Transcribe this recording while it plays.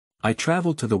I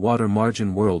traveled to the water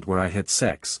margin world where I had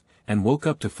sex, and woke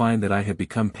up to find that I had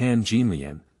become Pan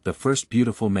Jinlian, the first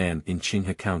beautiful man in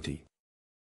Qinghe County.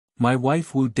 My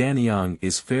wife Wu Daniang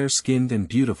is fair-skinned and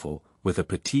beautiful, with a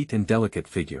petite and delicate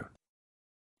figure.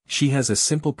 She has a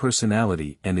simple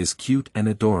personality and is cute and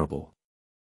adorable.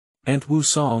 Aunt Wu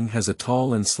Song has a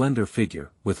tall and slender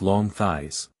figure, with long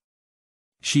thighs.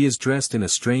 She is dressed in a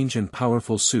strange and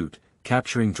powerful suit,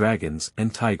 capturing dragons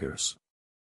and tigers.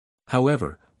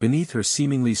 However, beneath her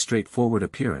seemingly straightforward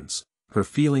appearance, her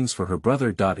feelings for her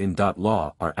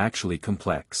brother.in.law are actually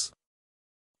complex.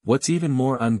 What's even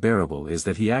more unbearable is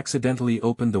that he accidentally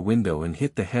opened the window and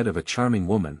hit the head of a charming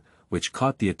woman, which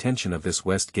caught the attention of this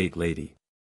Westgate lady.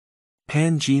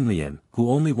 Pan Jinlian, who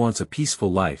only wants a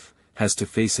peaceful life, has to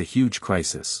face a huge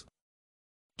crisis.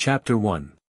 Chapter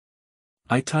 1.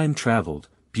 I time-traveled,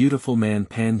 beautiful man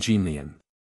Pan Jinlian.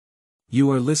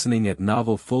 You are listening at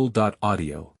novel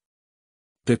full.audio.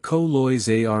 De co lois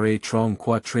ara trong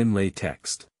quatrin lay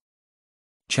text.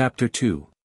 Chapter 2.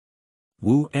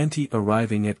 Wu Auntie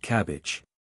arriving at Cabbage.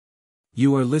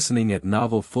 You are listening at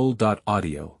novel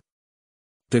full.audio.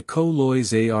 De co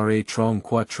lois ara trong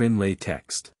quatrin lay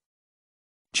text.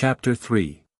 Chapter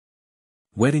 3.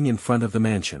 Wedding in front of the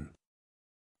mansion.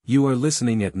 You are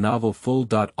listening at novel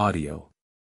full.audio.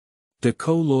 De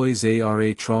co lois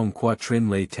ara trong quatrin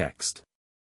lay text.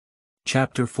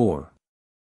 Chapter 4.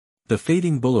 The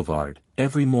Fading Boulevard,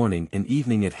 every morning and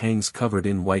evening it hangs covered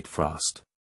in white frost.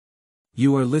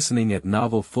 You are listening at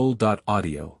novel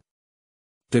full.audio.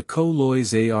 De co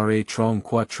lois ara trong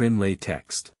quatrin lay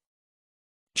text.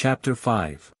 Chapter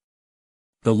 5.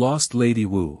 The Lost Lady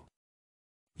Wu.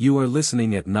 You are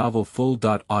listening at novel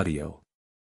full.audio.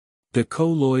 De co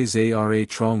lois ara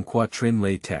trong quatrin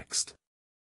lay text.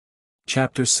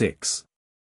 Chapter 6.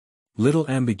 Little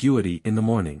Ambiguity in the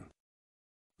Morning.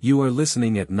 You are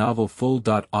listening at novel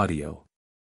full.audio.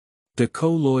 De co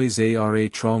lois ara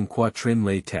trong quatrin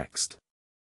lay text.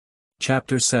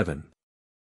 Chapter 7.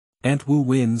 Aunt Wu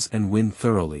wins and win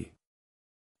thoroughly.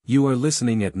 You are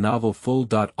listening at novel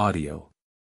full.audio.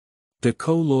 De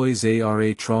co lois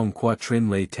ara trong quatrin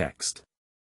lay text.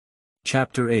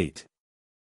 Chapter 8.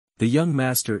 The young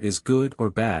master is good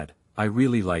or bad, I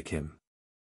really like him.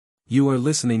 You are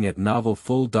listening at novel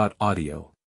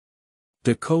full.audio.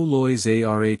 De co lois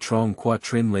ara trong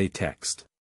quatrin lay text.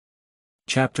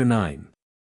 Chapter 9.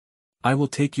 I will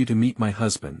take you to meet my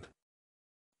husband.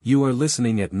 You are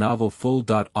listening at novel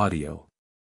full.audio.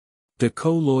 De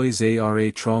co lois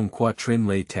ara trong quatrin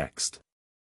lay text.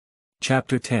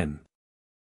 Chapter 10.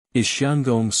 Is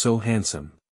Xianggong so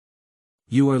handsome?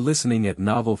 You are listening at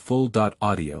novel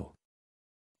full.audio.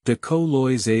 De co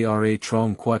lois ara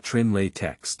trong quatrin lay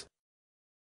text.